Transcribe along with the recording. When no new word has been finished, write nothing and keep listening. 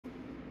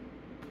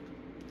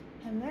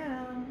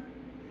Hello,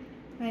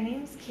 my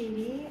name's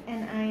Katie,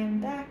 and I am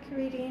back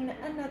reading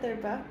another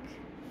book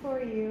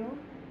for you,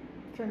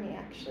 for me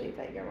actually,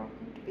 but you're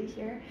welcome to be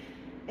here.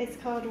 It's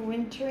called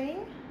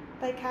Wintering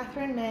by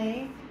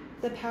Katherine,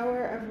 The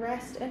Power of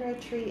Rest and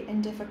Retreat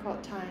in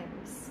Difficult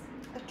Times.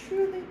 A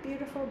truly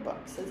beautiful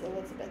book, says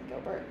Elizabeth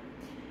Gilbert.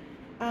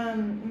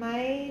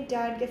 My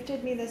dad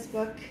gifted me this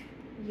book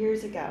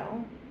years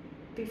ago,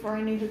 before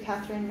I knew who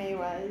Katherine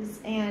was,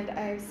 and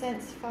I've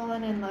since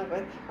fallen in love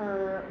with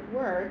her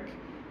work,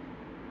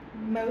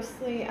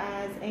 mostly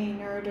as a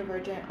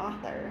neurodivergent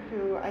author,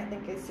 who I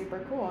think is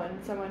super cool,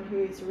 and someone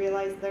who's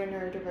realized they're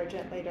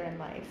neurodivergent later in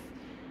life.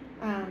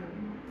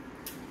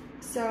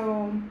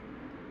 So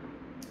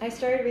I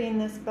started reading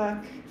this book.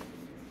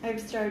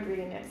 I've started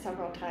reading it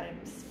several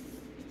times,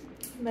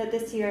 but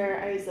this year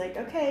I was like,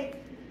 okay,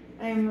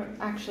 I'm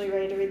actually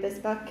ready to read this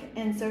book,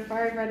 and so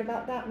far I've read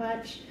about that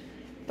much.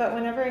 But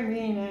whenever I'm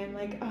reading it, I'm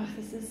like, oh,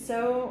 this is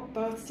so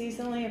both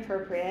seasonally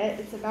appropriate.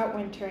 It's about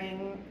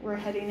wintering. We're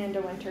heading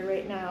into winter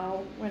right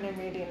now when I'm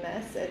reading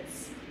this.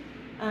 It's,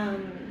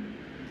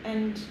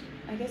 and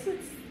I guess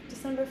it's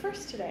December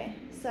 1st today.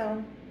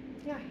 So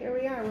yeah, here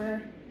we are.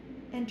 We're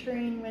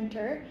entering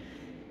winter.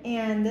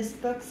 And this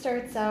book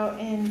starts out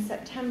in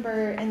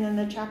September, and then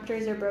the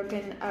chapters are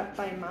broken up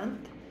by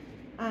month.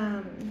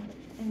 And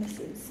this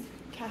is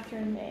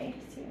Katherine.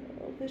 See a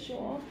little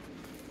visual.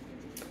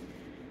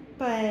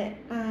 But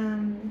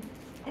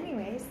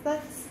anyways,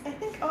 that's, I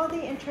think, all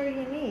the intro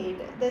you need.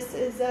 This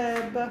is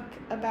a book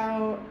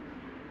about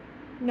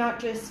not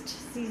just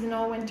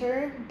seasonal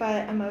winter,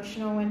 but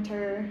emotional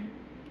winter,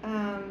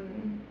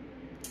 times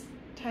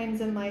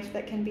in life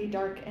that can be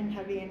dark and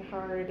heavy and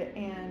hard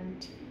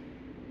and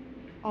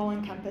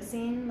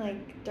all-encompassing,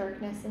 like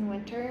darkness in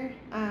winter.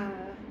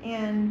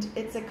 And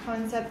it's a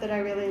concept that I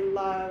really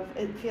love.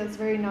 It feels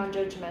very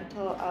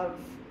non-judgmental of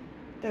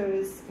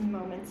those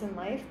moments in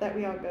life that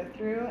we all go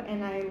through,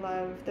 and I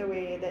love the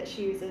way that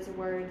she uses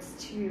words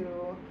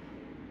to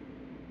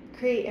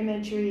create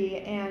imagery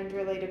and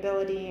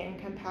relatability and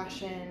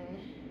compassion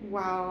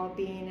while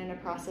being in a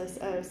process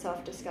of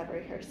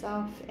self-discovery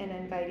herself and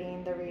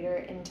inviting the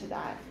reader into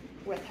that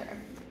with her.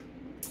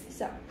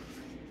 So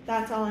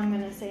that's all I'm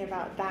going to say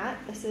about that.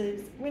 This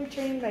is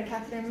Wintering by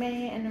Katherine,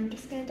 and I'm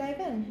just going to dive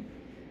in.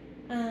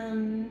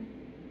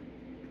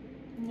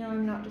 No,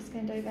 I'm not just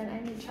going to dive in. I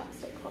need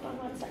chopstick. Hold on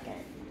one second.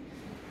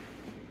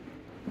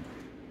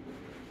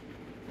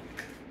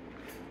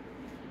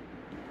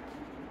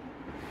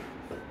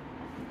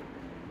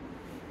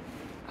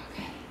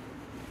 Okay.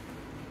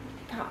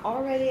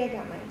 Already I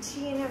got my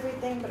tea and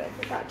everything, but I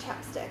forgot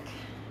chapstick.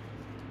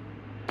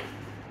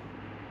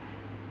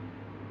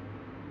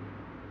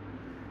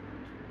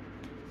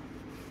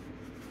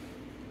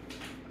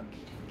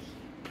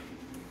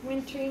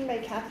 Wintering by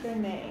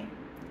Katherine.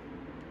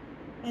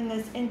 In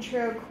this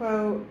intro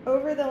quote,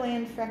 over the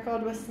land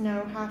freckled with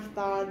snow half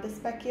thawed, the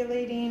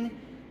speculating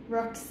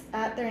rooks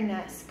at their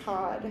nests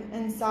cawed,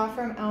 and saw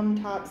from elm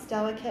tops,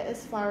 delicate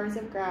as flowers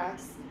of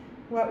grass,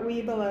 what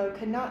we below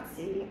could not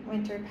see,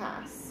 winter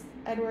pass.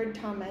 Edward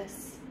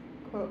Thomas,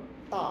 quote,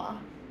 thaw.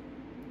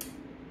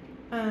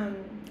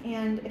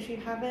 And if you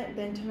haven't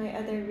been to my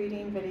other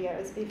reading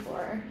videos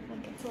before,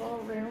 like it's a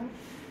little room,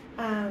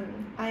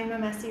 I'm a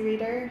messy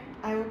reader.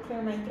 I will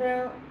clear my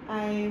throat.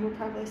 I will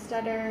probably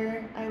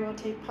stutter. I will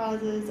take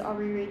pauses. I'll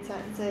reread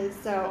sentences.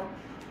 So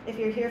if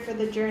you're here for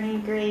the journey,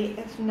 great.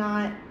 If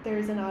not,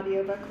 there's an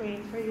audiobook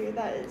waiting for you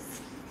that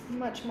is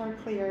much more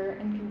clear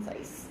and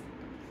concise.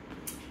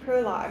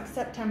 Prologue,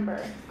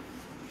 September.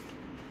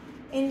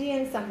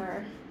 Indian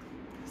summer.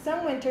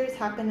 Some winters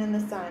happen in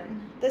the sun.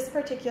 This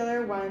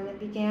particular one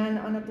began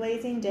on a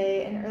blazing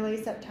day in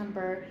early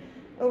September,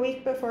 a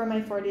week before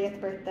my 40th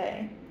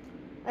birthday.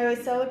 I was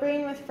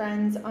celebrating with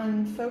friends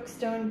on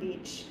Folkestone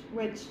Beach,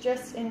 which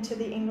juts into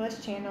the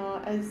English Channel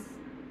as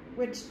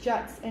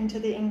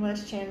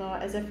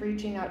if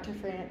reaching out to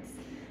France.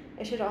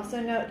 I should also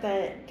note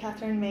that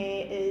Katherine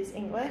is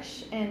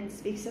English and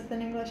speaks with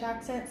an English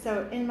accent,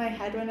 so in my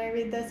head when I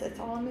read this, it's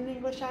all in an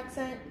English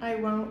accent. I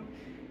won't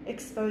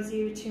expose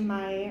you to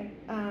my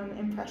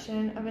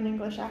impression of an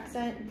English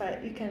accent,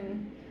 but you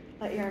can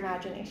let your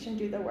imagination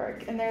do the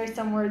work. And there are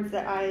some words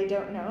that I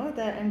don't know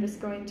that I'm just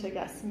going to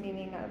guess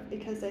meaning of,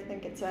 because I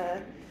think it's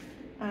a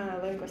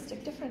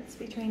linguistic difference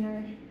between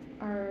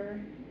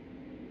our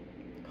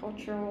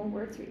cultural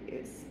words we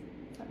use.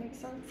 Does that make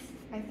sense?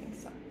 I think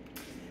so.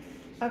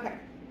 Okay.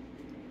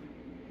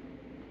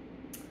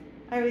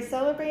 I was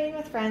celebrating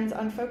with friends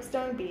on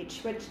Folkestone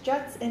Beach, which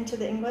juts into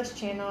the English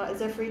Channel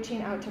as if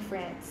reaching out to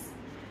France.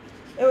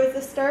 It was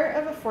the start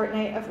of a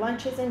fortnight of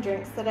lunches and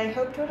drinks that I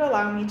hoped would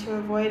allow me to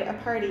avoid a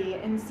party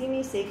and see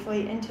me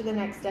safely into the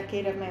next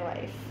decade of my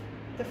life.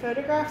 The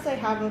photographs I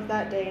have of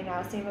that day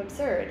now seem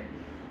absurd.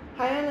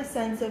 High on a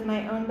sense of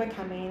my own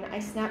becoming, I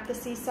snapped the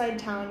seaside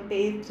town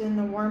bathed in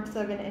the warmth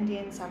of an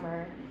Indian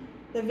summer,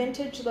 the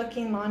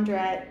vintage-looking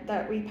laundrette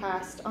that we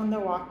passed on the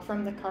walk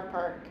from the car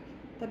park,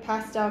 the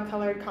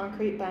pastel-colored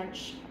concrete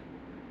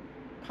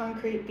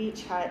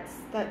beach huts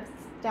that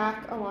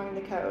stack along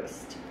the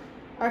coast,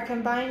 Our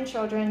combined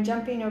children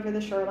jumping over the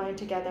shoreline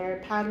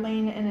together,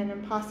 paddling in an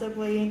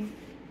impossibly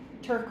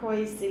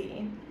turquoise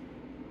sea.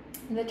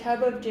 The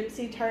tub of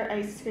gypsy tart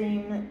ice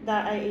cream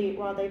that I ate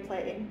while they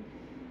played.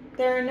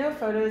 There are no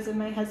photos of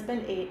my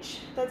husband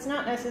H. That's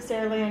not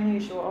necessarily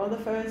unusual. The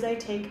photos I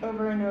take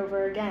over and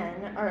over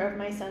again are of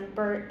my son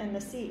Bert and the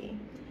sea.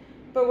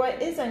 But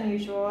what is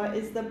unusual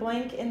is the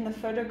blank in the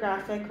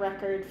photographic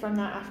record from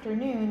that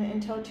afternoon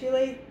until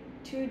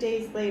 2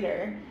 days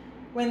later,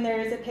 when there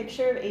is a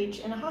picture of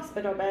H in a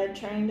hospital bed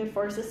trying to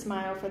force a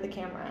smile for the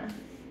camera.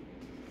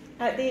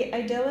 At the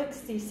idyllic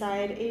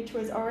seaside, H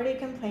was already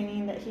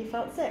complaining that he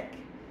felt sick.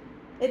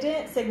 It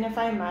didn't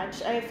signify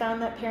much. I have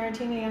found that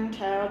parenting a young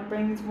child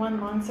brings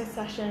one long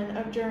succession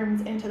of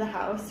germs into the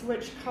house,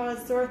 which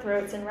cause sore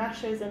throats and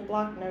rashes and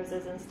blocked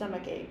noses and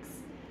stomach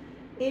aches.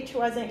 H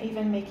wasn't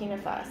even making a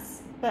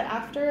fuss, but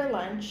after a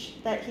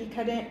lunch that he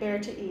couldn't bear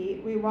to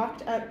eat, we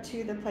walked up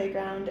to the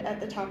playground at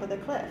the top of the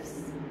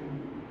cliffs.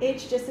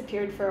 H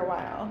disappeared for a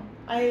while.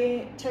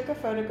 I took a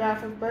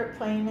photograph of Bert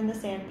playing in the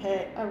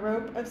sandpit, a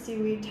rope of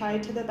seaweed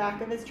tied to the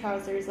back of his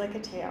trousers like a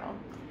tail.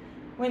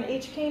 When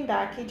H came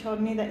back, he told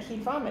me that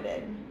he'd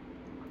vomited.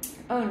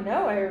 Oh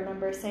no, I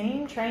remember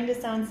saying, trying to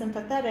sound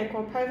sympathetic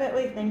while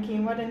privately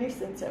thinking what a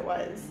nuisance it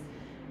was.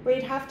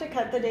 We'd have to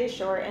cut the day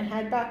short and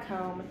head back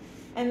home,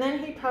 and then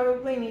he'd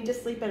probably need to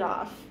sleep it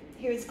off.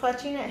 He was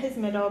clutching at his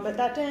middle, but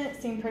that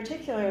didn't seem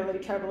particularly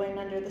troubling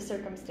under the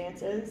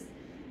circumstances.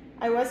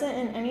 I wasn't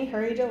in any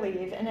hurry to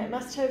leave, and it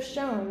must have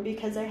shown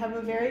because I have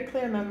a very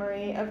clear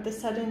memory of the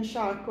sudden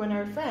shock when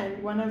our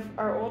friend, one of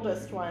our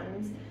oldest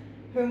ones,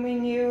 whom we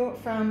knew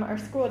from our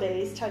school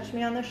days, touched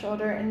me on the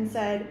shoulder and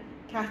said,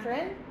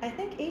 "Katherine, I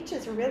think H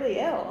is really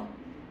ill."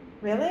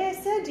 "Really?" I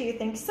said. "Do you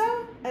think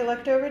so?" I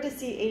looked over to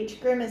see H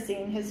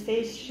grimacing, his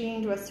face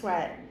sheened with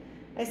sweat.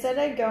 I said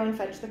I'd go and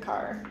fetch the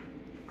car.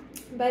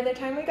 By the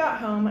time we got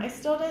home, I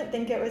still didn't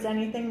think it was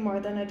anything more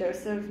than a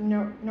dose of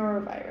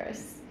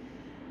norovirus.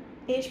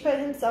 H put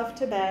himself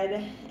to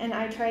bed, and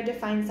I tried to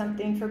find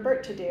something for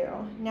Bert to do,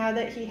 now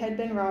that he had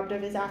been robbed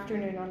of his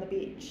afternoon on the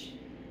beach.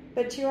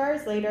 But 2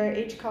 hours later,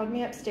 H called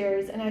me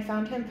upstairs, and I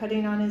found him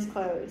putting on his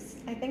clothes.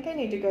 "I think I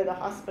need to go to the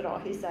hospital,"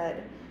 he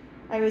said.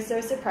 I was so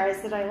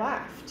surprised that I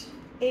laughed.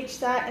 H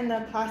sat in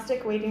the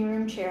plastic waiting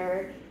room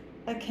chair,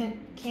 a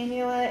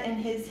cannula in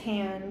his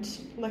hand,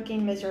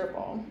 looking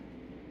miserable.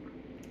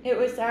 It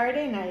was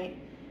Saturday night.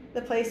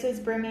 The place was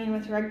brimming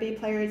with rugby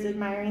players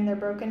admiring their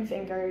broken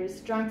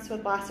fingers, drunks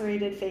with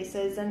lacerated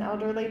faces, and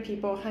elderly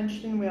people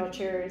hunched in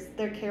wheelchairs,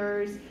 their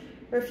carers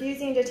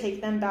refusing to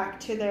take them back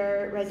to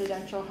their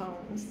residential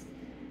homes.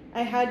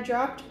 I had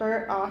dropped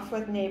Bert off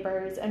with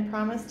neighbors and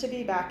promised to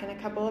be back in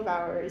a couple of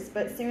hours,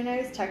 but soon I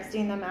was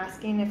texting them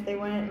asking if they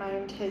wouldn't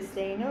mind his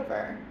staying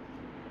over.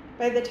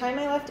 By the time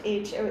I left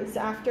H, it was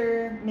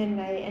after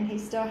midnight, and he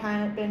still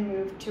hadn't been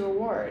moved to a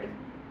ward.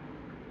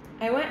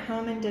 I went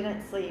home and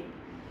didn't sleep.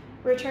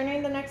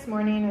 Returning the next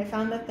morning, I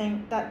found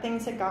that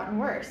things had gotten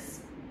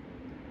worse.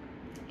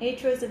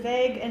 H was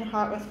vague and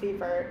hot with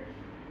fever.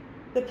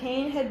 The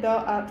pain had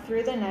built up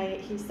through the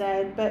night, he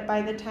said, but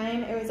by the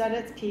time it was at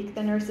its peak,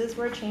 the nurses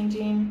were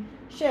changing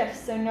shifts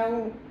so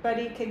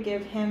nobody could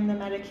give him the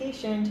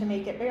medication to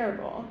make it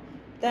bearable.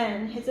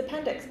 Then his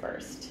appendix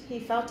burst. He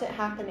felt it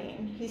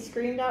happening. He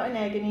screamed out in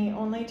agony,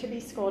 only to be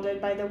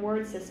scolded by the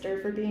ward sister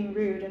for being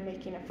rude and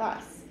making a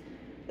fuss.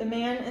 The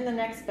man in the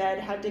next bed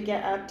had to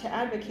get up to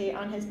advocate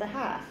on his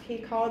behalf. He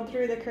called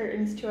through the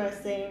curtains to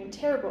us saying,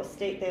 "Terrible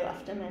state they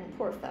left him in,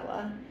 poor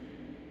fella."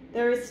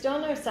 There was still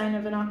no sign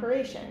of an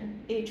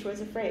operation. H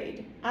was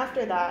afraid.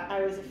 After that,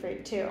 I was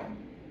afraid too.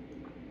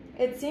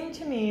 It seemed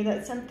to me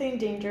that something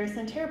dangerous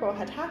and terrible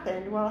had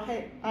happened while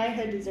I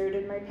had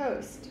deserted my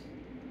post.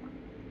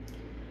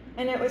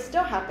 And it was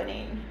still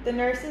happening. The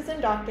nurses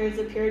and doctors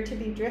appeared to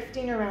be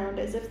drifting around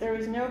as if there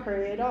was no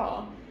hurry at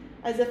all,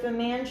 as if a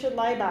man should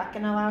lie back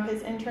and allow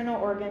his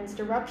internal organs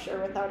to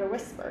rupture without a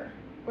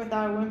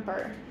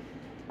whimper.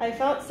 I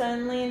felt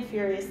suddenly and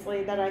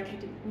furiously that I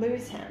could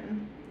lose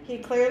him. He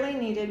clearly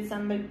needed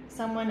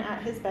someone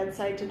at his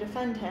bedside to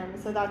defend him,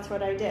 so that's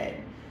what I did.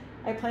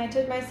 I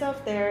planted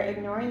myself there,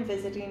 ignoring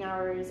visiting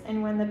hours,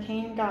 and when the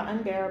pain got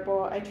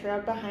unbearable, I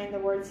trailed behind the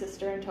ward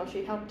sister until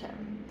she helped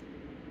him.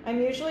 I'm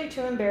usually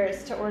too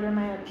embarrassed to order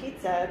my own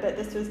pizza, but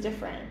this was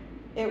different.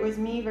 It was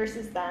me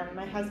versus them,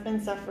 my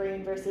husband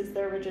suffering versus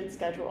their rigid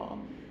schedule.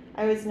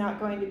 I was not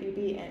going to be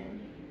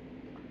beaten.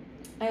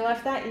 I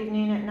left that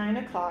evening at 9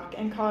 o'clock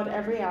and called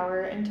every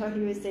hour until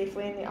he was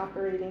safely in the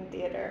operating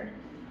theater.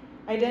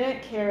 I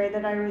didn't care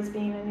that I was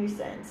being a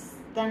nuisance.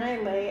 Then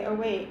I lay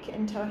awake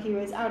until he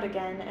was out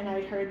again and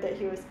I'd heard that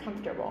he was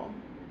comfortable.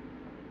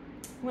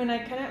 Then I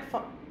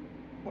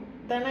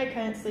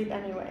couldn't sleep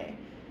anyway.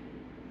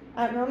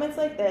 At moments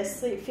like this,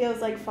 sleep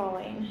feels like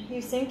falling. You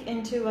sink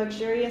into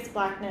luxurious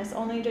blackness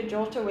only to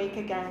jolt awake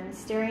again,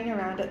 staring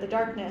around at the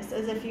darkness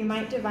as if you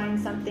might divine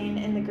something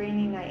in the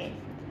grainy night.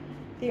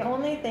 The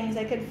only things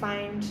I could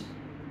find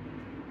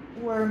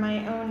were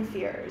my own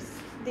fears,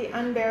 the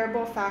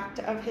unbearable fact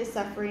of his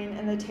suffering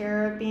and the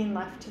terror of being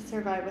left to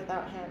survive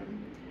without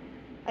him.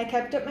 I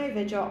kept up my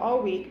vigil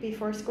all week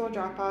before school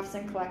drop-offs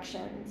and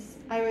collections.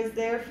 I was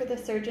there for the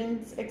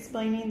surgeons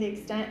explaining the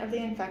extent of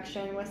the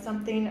infection with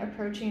something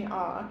approaching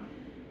awe.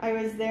 I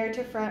was there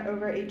to fret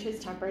over H's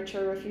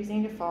temperature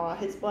refusing to fall,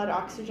 his blood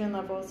oxygen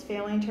levels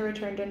failing to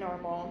return to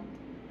normal.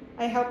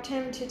 I helped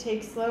him to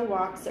take slow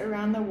walks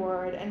around the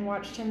ward and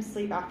watched him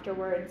sleep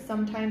afterwards,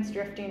 sometimes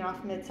drifting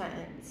off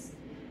mid-sentence.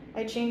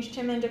 I changed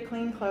him into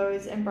clean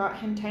clothes and brought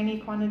him tiny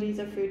quantities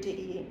of food to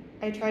eat.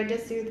 I tried to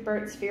soothe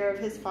Bert's fear of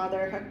his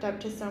father hooked up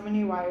to so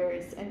many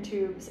wires and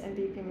tubes and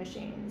beeping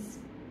machines.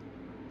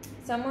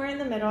 Somewhere in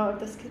the middle of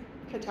this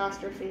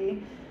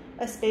catastrophe,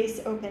 a space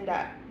opened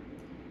up.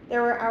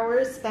 There were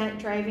hours spent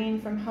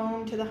driving from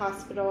home to the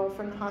hospital,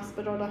 from the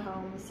hospital to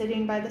home,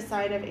 sitting by the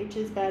side of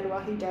H's bed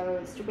while he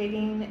dozed,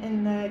 waiting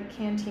in the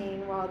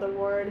canteen while the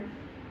ward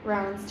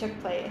rounds took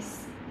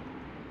place.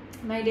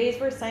 My days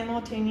were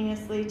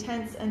simultaneously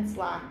tense and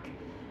slack.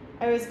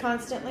 I was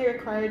constantly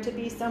required to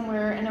be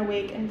somewhere and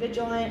awake and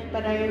vigilant,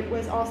 but I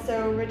was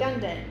also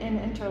redundant and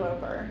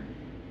interloper.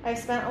 I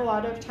spent a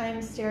lot of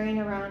time staring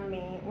around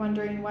me,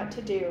 wondering what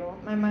to do,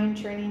 my mind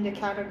churning to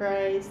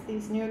categorize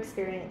these new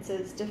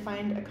experiences to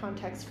find a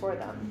context for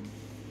them.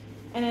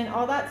 And in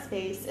all that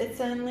space, it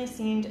suddenly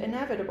seemed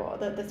inevitable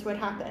that this would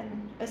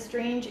happen. A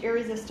strange,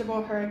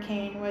 irresistible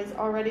hurricane was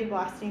already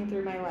blasting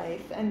through my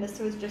life, and this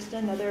was just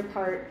another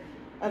part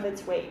of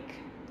its wake.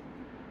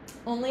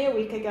 Only a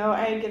week ago,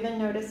 I had given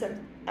notice of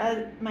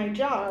my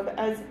job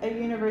as a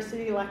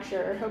university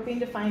lecturer, hoping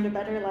to find a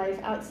better life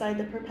outside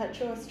the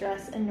perpetual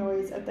stress and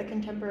noise of the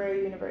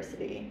contemporary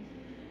university.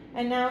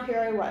 And now here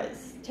I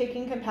was,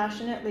 taking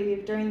compassionate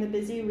leave during the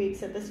busy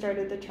weeks at the start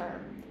of the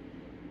term.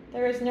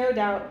 There is no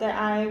doubt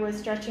that I was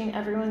stretching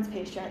everyone's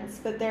patience,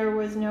 but there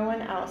was no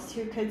one else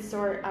who could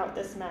sort out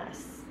this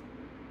mess.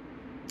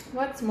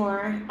 What's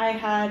more, I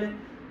had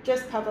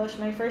just published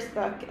my first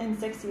book in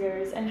 6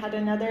 years and had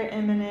another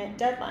imminent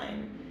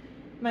deadline.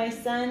 My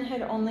son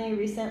had only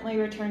recently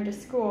returned to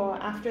school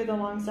after the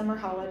long summer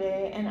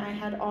holiday, and I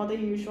had all the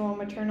usual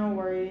maternal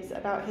worries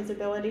about his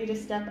ability to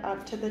step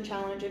up to the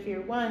challenge of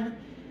year one.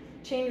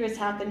 Change was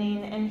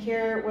happening, and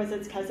here was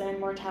its cousin,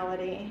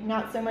 mortality,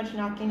 not so much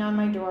knocking on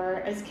my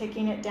door as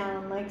kicking it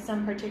down like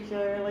some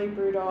particularly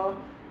brutal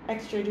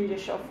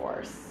extrajudicial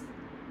force.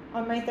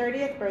 On my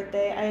 30th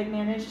birthday, I had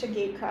managed to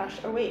gate crash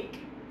a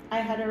wake. I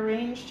had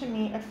arranged to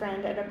meet a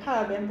friend at a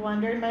pub and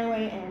blundered my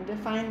way in to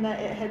find that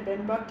it had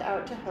been booked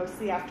out to host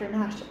the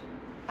aftermath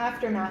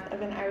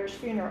of an Irish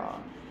funeral.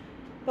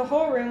 The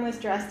whole room was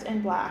dressed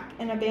in black,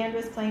 and a band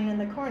was playing in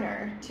the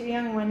corner, two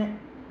young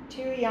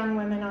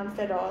women on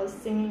fiddles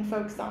singing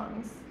folk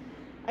songs.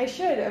 I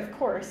should, of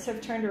course, have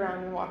turned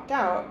around and walked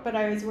out, but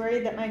I was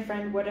worried that my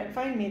friend wouldn't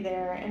find me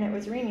there, and it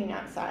was raining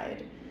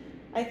outside.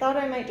 I thought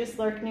I might just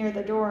lurk near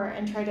the door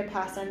and try to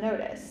pass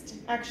unnoticed.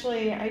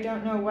 Actually, I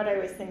don't know what I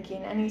was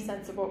thinking. Any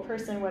sensible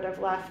person would have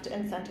left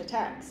and sent a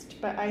text,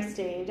 but I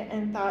stayed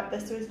and thought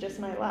this was just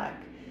my luck,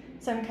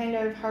 some kind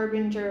of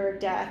harbinger of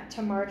death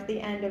to mark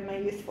the end of my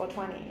youthful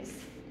 20s.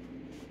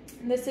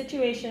 The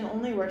situation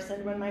only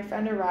worsened when my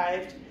friend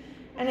arrived,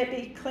 and it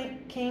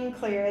became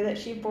clear that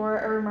she bore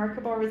a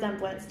remarkable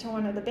resemblance to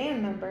one of the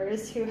band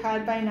members who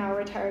had by now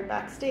retired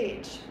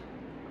backstage.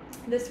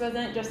 This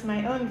wasn't just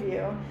my own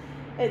view.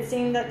 It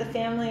seemed that the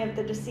family of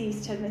the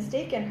deceased had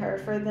mistaken her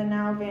for the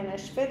now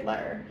vanished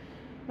fiddler.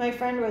 My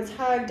friend was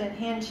hugged and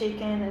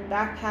handshaken and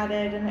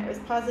back-patted, and it was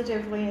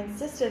positively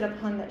insisted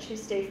upon that she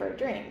stay for a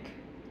drink.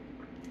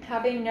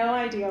 Having no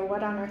idea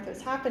what on earth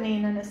was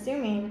happening and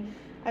assuming,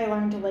 I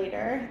learned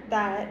later,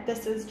 that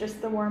this was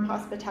just the warm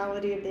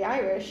hospitality of the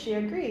Irish, she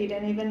agreed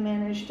and even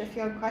managed to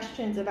field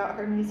questions about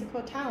her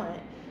musical talent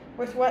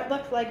with what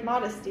looked like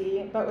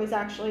modesty but was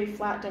actually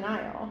flat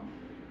denial.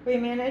 We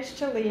managed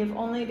to leave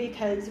only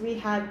because we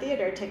had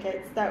theater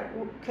tickets that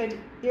could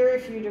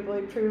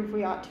irrefutably prove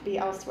we ought to be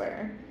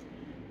elsewhere.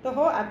 The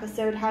whole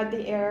episode had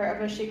the air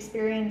of a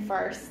Shakespearean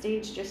farce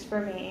staged just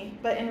for me,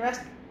 but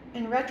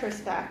in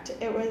retrospect,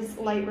 it was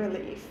light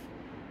relief.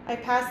 I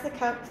passed the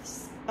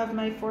cusp of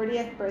my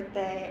 40th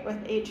birthday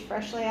with H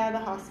freshly out of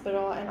the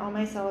hospital and all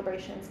my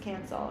celebrations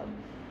canceled.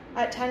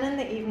 At 10 in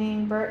the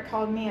evening, Bert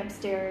called me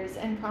upstairs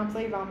and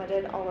promptly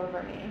vomited all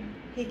over me.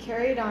 He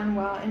carried on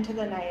well into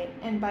the night,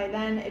 and by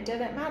then it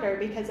didn't matter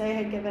because I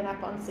had given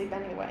up on sleep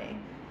anyway.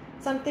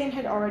 Something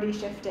had already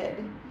shifted.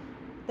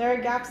 There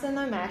are gaps in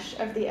the mesh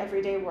of the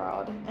everyday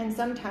world, and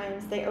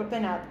sometimes they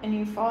open up and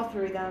you fall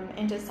through them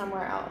into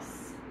somewhere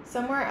else.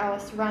 Somewhere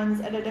else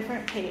runs at a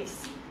different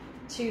pace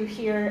to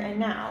here and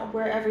now,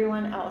 where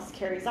everyone else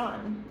carries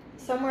on.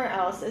 Somewhere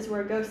else is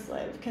where ghosts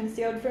live,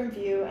 concealed from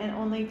view and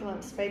only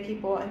glimpsed by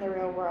people in the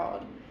real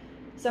world.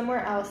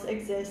 Somewhere else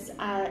exists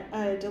at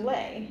a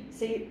delay,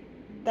 so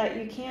that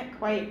you can't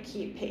quite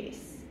keep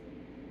pace.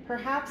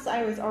 Perhaps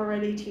I was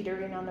already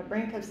teetering on the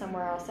brink of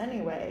somewhere else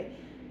anyway,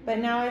 but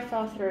now I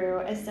fell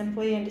through as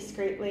simply and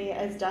discreetly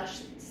as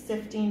dust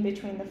sifting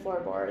between the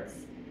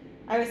floorboards.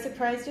 I was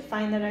surprised to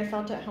find that I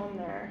felt at home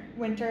there.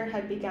 Winter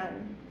had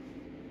begun.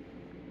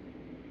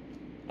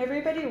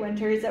 Everybody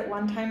winters at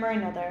one time or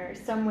another,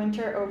 some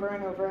winter over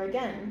and over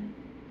again.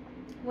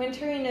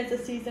 Wintering is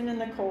a season in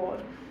the cold.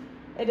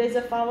 It is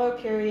a fallow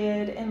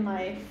period in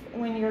life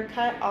when you're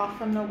cut off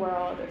from the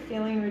world,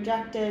 feeling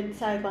rejected,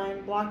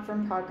 sidelined, blocked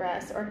from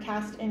progress, or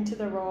cast into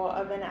the role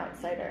of an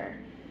outsider.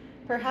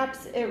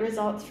 Perhaps it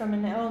results from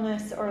an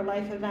illness or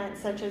life event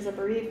such as a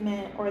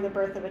bereavement or the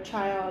birth of a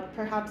child.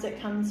 Perhaps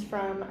it comes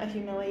from a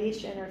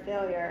humiliation or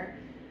failure.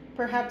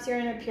 Perhaps you're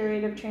in a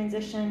period of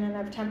transition and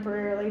have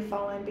temporarily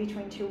fallen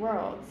between two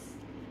worlds.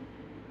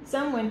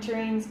 Some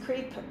winterings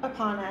creep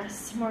upon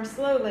us more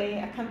slowly,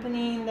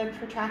 accompanying the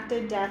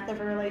protracted death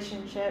of a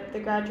relationship, the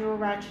gradual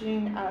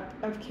ratcheting up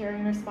of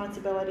caring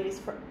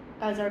responsibilities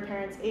as our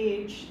parents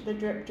age, the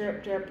drip,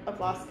 drip, drip of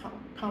lost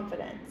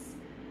confidence.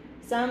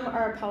 Some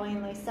are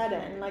appallingly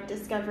sudden, like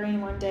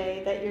discovering one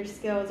day that your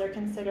skills are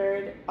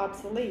considered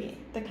obsolete,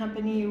 the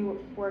company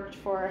you worked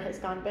for has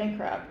gone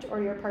bankrupt,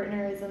 or your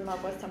partner is in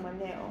love with someone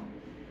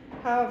new.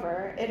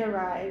 However, it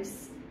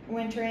arrives.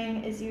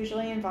 Wintering is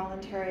usually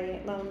involuntary,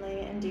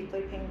 lonely, and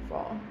deeply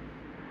painful.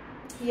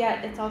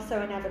 Yet, it's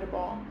also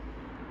inevitable.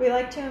 We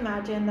like to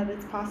imagine that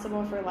it's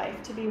possible for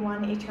life to be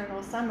one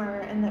eternal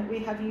summer and that we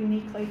have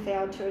uniquely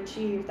failed to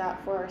achieve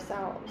that for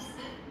ourselves.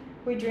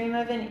 We dream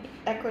of an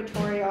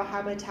equatorial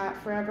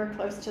habitat forever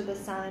close to the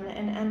sun,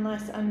 an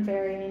endless,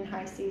 unvarying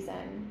high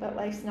season, but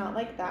life's not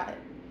like that.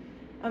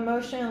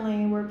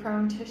 Emotionally, we're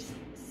prone to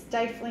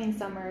stifling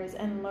summers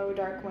and low,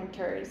 dark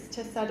winters,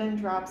 to sudden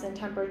drops in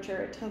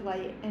temperature, to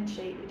light and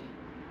shade.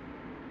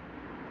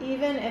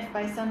 Even if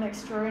by some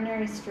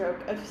extraordinary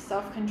stroke of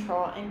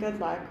self-control and good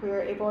luck we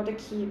are able to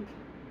keep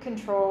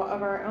control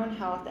of our own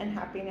health and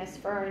happiness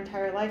for our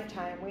entire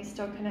lifetime, we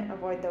still couldn't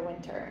avoid the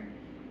winter.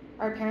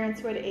 Our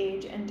parents would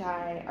age and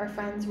die. Our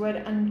friends would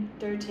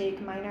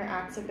undertake minor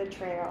acts of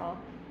betrayal.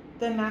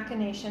 The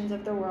machinations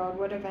of the world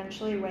would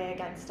eventually weigh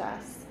against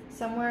us.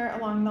 Somewhere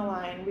along the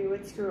line, we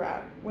would screw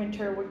up.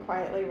 Winter would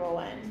quietly roll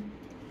in.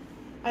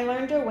 I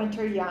learned to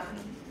winter young.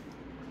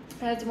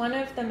 As one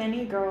of the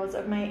many girls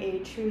of my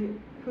age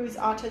whose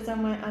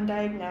autism went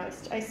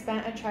undiagnosed, I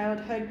spent a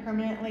childhood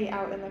permanently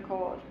out in the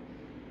cold.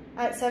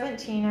 At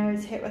 17, I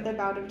was hit with a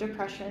bout of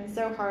depression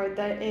so hard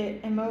that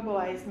it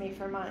immobilized me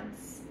for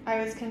months. I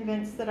was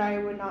convinced that I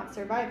would not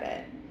survive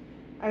it.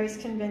 I was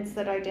convinced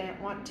that I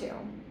didn't want to.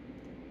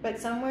 But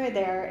somewhere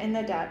there, in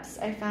the depths,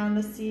 I found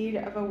the seed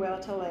of a will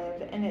to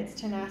live, and its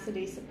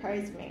tenacity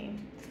surprised me.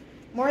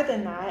 More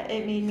than that,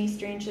 it made me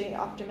strangely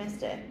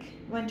optimistic.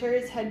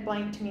 Winters had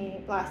blanked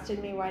me,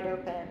 blasted me wide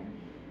open.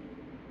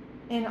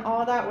 In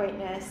all that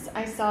whiteness,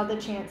 I saw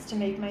the chance to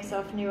make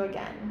myself new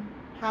again.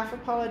 Half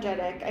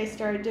apologetic, I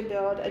started to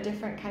build a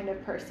different kind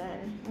of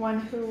person,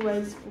 one who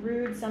was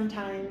rude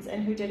sometimes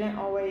and who didn't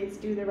always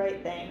do the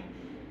right thing,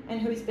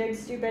 and whose big,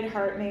 stupid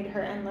heart made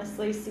her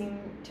endlessly seem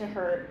to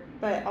hurt,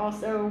 but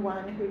also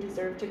one who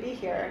deserved to be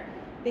here,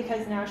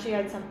 because now she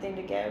had something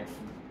to give.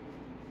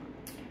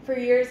 For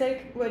years,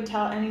 I would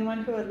tell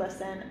anyone who would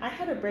listen, I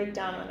had a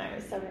breakdown when I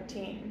was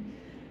 17.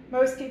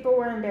 Most people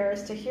were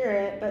embarrassed to hear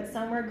it, but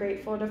some were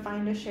grateful to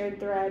find a shared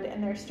thread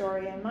in their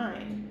story and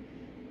mine.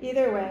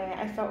 Either way,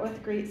 I felt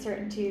with great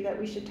certainty that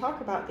we should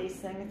talk about these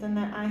things and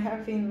that I,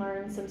 having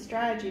learned some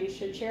strategies,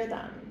 should share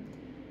them.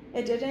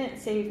 It didn't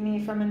save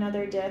me from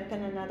another dip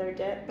and another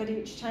dip, but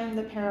each time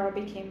the peril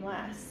became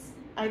less.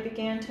 I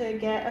began to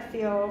get a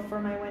feel for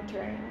my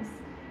winterings,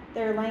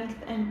 their length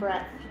and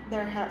breadth,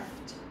 their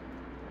heft.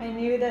 I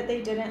knew that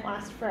they didn't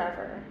last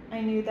forever.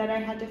 I knew that I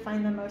had to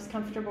find the most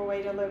comfortable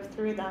way to live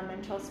through them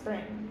until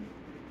spring.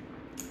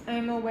 I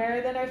am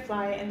aware that I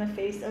fly in the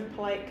face of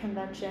polite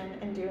convention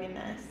in doing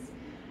this.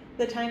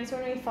 The times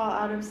when we fall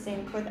out of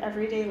sync with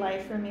everyday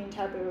life remain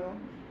taboo.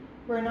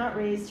 We're not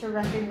raised to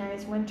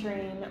recognize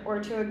wintering or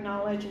to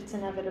acknowledge its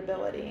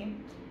inevitability.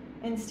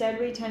 Instead,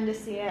 we tend to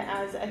see it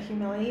as a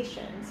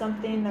humiliation,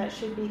 something that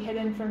should be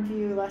hidden from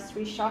view lest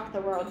we shock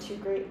the world too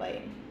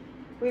greatly.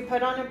 We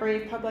put on a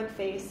brave public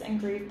face and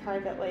grieve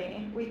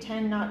privately. We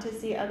tend not to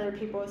see other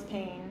people's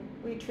pain.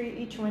 We treat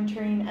each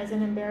wintering as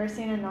an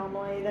embarrassing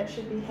anomaly that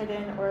should be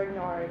hidden or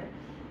ignored.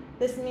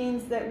 This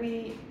means that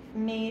we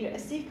made a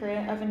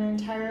secret of an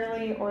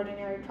entirely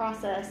ordinary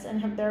process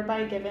and have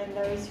thereby given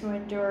those who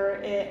endure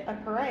it a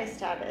pariah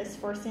status,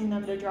 forcing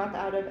them to drop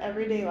out of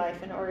everyday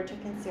life in order to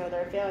conceal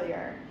their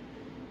failure.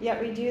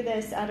 Yet we do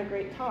this at a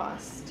great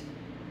cost.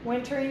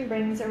 Wintering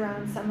brings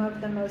around some of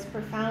the most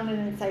profound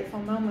and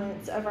insightful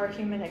moments of our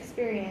human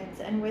experience,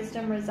 and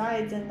wisdom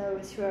resides in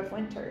those who have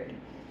wintered.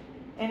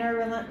 In our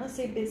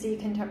relentlessly busy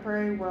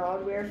contemporary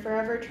world, we are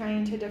forever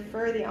trying to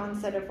defer the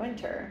onset of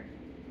winter.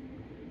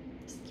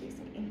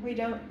 We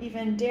don't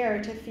even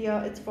dare to feel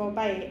its full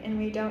bite, and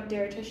we don't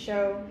dare to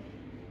show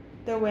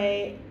the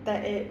way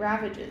that it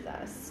ravages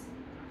us.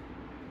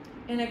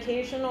 An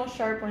occasional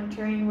sharp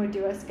wintering would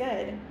do us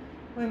good.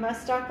 We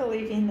must stop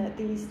believing that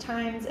these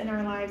times in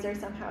our lives are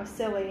somehow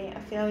silly, a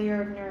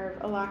failure of nerve,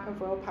 a lack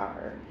of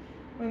willpower.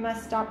 We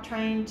must stop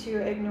trying to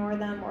ignore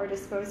them or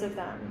dispose of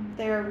them.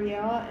 They are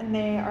real, and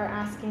they are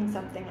asking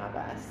something of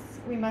us.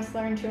 We must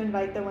learn to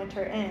invite the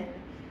winter in.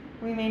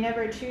 We may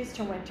never choose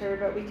to winter,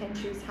 but we can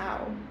choose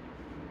how.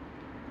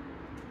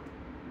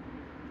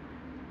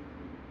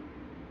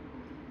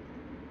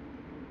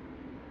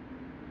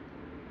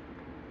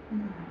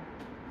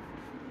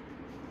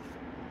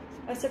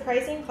 A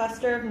surprising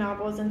cluster of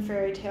novels and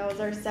fairy tales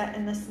are set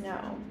in the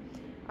snow.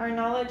 Our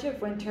knowledge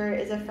of winter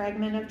is a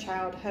fragment of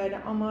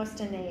childhood, almost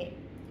innate.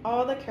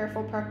 All the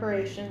careful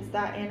preparations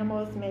that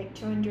animals make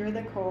to endure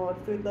the cold,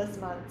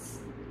 foodless months,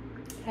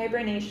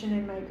 hibernation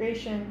and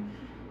migration,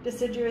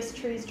 deciduous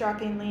trees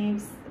dropping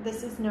leaves,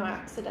 this is no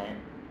accident.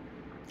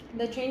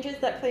 The changes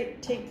that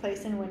take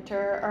place in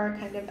winter are a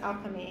kind of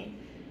alchemy,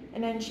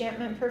 an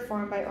enchantment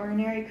performed by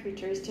ordinary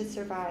creatures to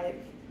survive.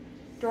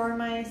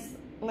 Dormice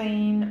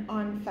laying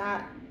on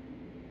fat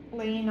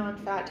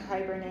to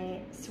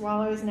hibernate,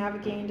 swallows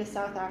navigating to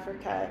South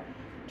Africa,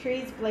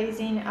 trees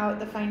blazing out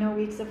the final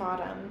weeks of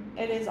autumn.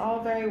 It is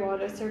all very well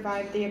to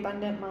survive the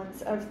abundant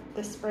months of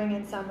the spring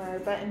and summer,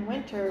 but in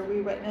winter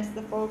we witness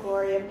the full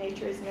glory of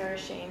nature's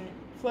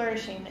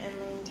flourishing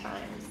and lean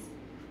times.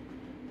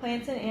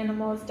 Plants and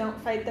animals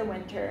don't fight the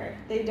winter.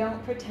 They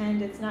don't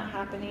pretend it's not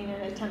happening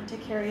and attempt to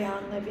carry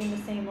on living the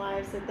same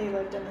lives that they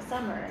lived in the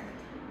summer.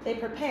 They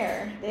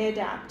prepare, they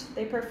adapt,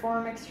 they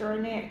perform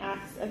extraordinary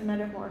acts of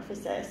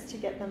metamorphosis to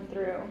get them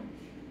through.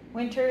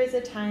 Winter is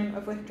a time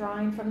of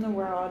withdrawing from the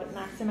world,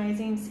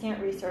 maximizing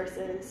scant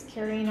resources,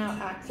 carrying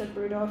out acts of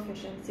brutal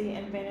efficiency,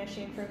 and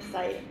vanishing from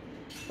sight.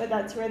 But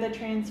that's where the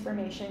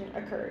transformation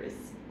occurs.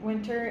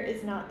 Winter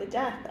is not the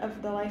death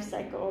of the life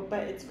cycle,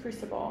 but its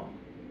crucible.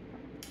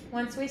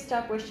 Once we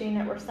stop wishing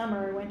it were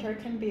summer, winter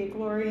can be a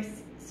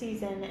glorious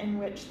season in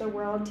which the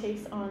world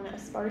takes on a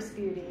sparse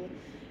beauty,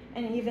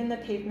 and even the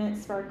pavement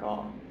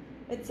sparkle.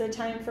 It's a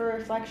time for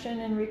reflection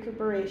and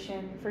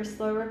recuperation, for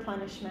slow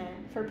replenishment,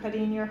 for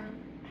putting your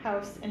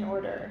house in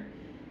order.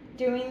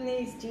 Doing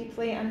these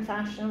deeply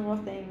unfashionable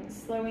things,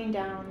 slowing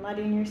down,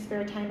 letting your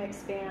spare time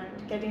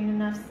expand, getting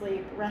enough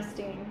sleep,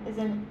 resting, is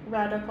a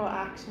radical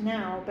act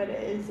now, but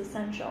it is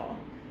essential.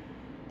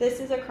 This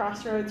is a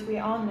crossroads we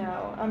all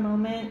know, a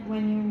moment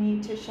when you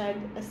need to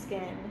shed a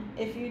skin.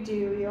 If you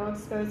do, you'll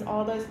expose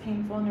all those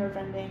painful nerve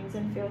endings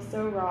and feel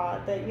so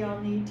raw that you'll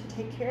need to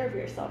take care of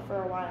yourself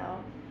for a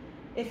while.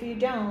 If you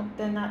don't,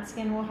 then that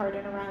skin will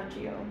harden around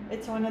you.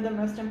 It's one of the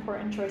most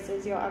important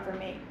choices you'll ever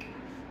make.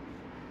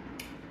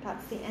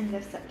 That's the end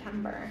of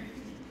September.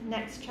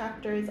 Next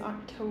chapter is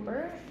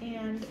October,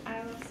 and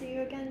I will see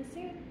you again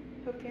soon.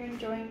 Hope you're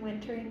enjoying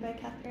Wintering by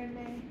Katherine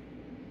May.